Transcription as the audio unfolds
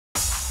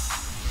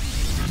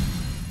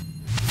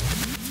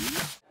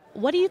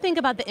What do you think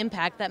about the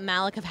impact that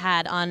Malik have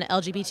had on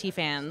LGBT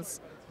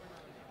fans?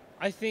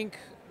 I think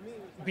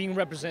being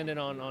represented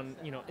on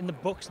in the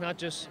books, not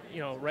just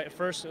right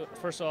first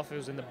off it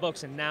was in the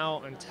books, and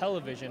now on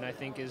television, I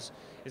think is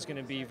going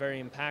to be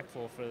very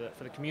impactful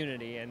for the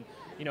community. And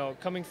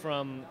coming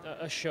from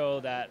a show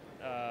that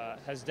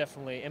has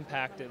definitely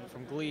impacted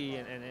from Glee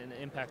and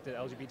impacted the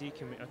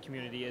LGBT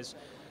community is.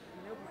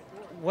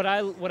 What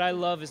I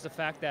love is the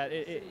fact that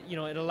it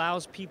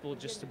allows people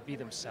just to be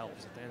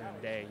themselves at the end of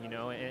the day,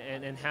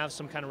 and have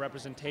some kind of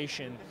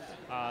representation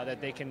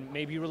that they can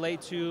maybe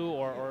relate to,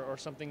 or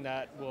something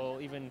that will,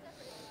 even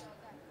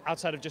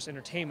outside of just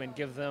entertainment,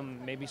 give them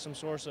maybe some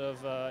source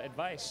of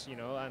advice,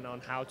 and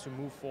on how to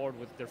move forward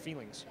with their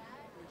feelings.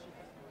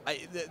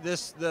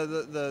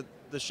 The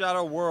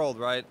shadow world,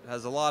 right,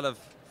 has a lot of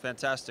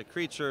fantastic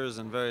creatures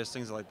and various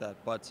things like that,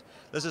 but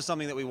this is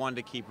something that we wanted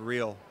to keep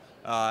real.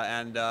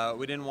 And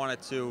we didn't want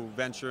it to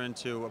venture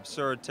into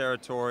absurd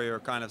territory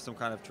or some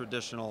kind of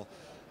traditional,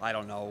 I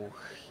don't know,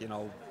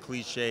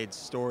 cliched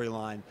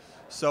storyline.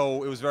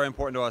 So it was very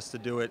important to us to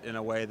do it in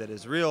a way that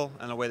is real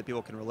and a way that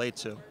people can relate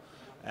to.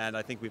 And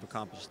I think we've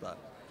accomplished that.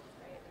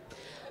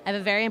 I have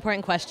a very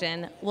important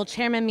question. Will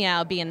Chairman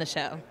Meow be in the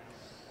show?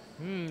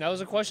 That was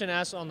a question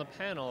asked on the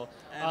panel.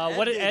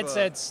 What did Ed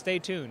said? Stay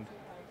tuned.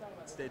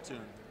 Stay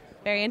tuned.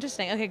 Very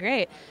interesting. Okay,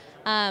 great.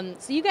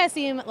 So you guys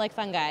seem like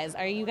fun guys.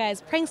 Are you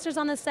guys pranksters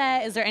on the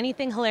set? Is there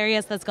anything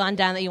hilarious that's gone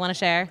down that you want to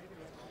share?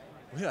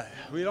 Yeah,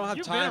 we don't have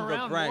You've time been for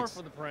around pranks.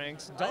 More for the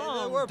pranks.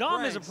 We're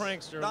Dom is a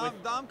pranks.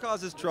 prankster. Dom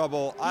causes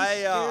trouble. He I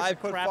scares the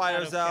put crap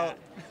fires out of out.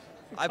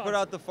 I put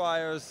out the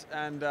fires,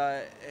 and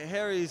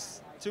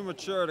Harry's too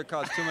mature to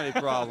cause too many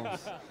problems.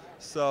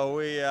 So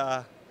we,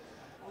 I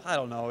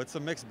don't know. It's a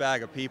mixed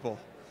bag of people.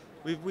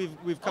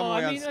 We've come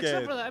away unscathed.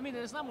 Except for that,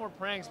 it's not more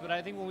pranks, but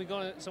I think when we go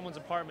to someone's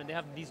apartment, they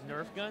have these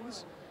Nerf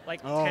guns,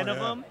 like 10 of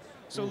them.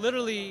 So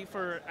literally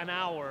for an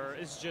hour,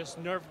 it's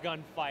just Nerf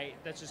gun fight.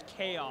 That's just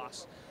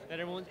chaos. That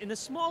everyone in a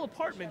small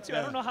apartment too.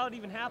 I don't know how it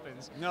even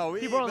happens. No,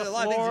 people are on the a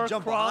lot floor, of things. You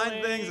jump crawling.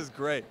 behind things. It's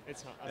great.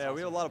 It's yeah, awesome.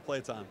 we have a lot of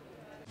playtime.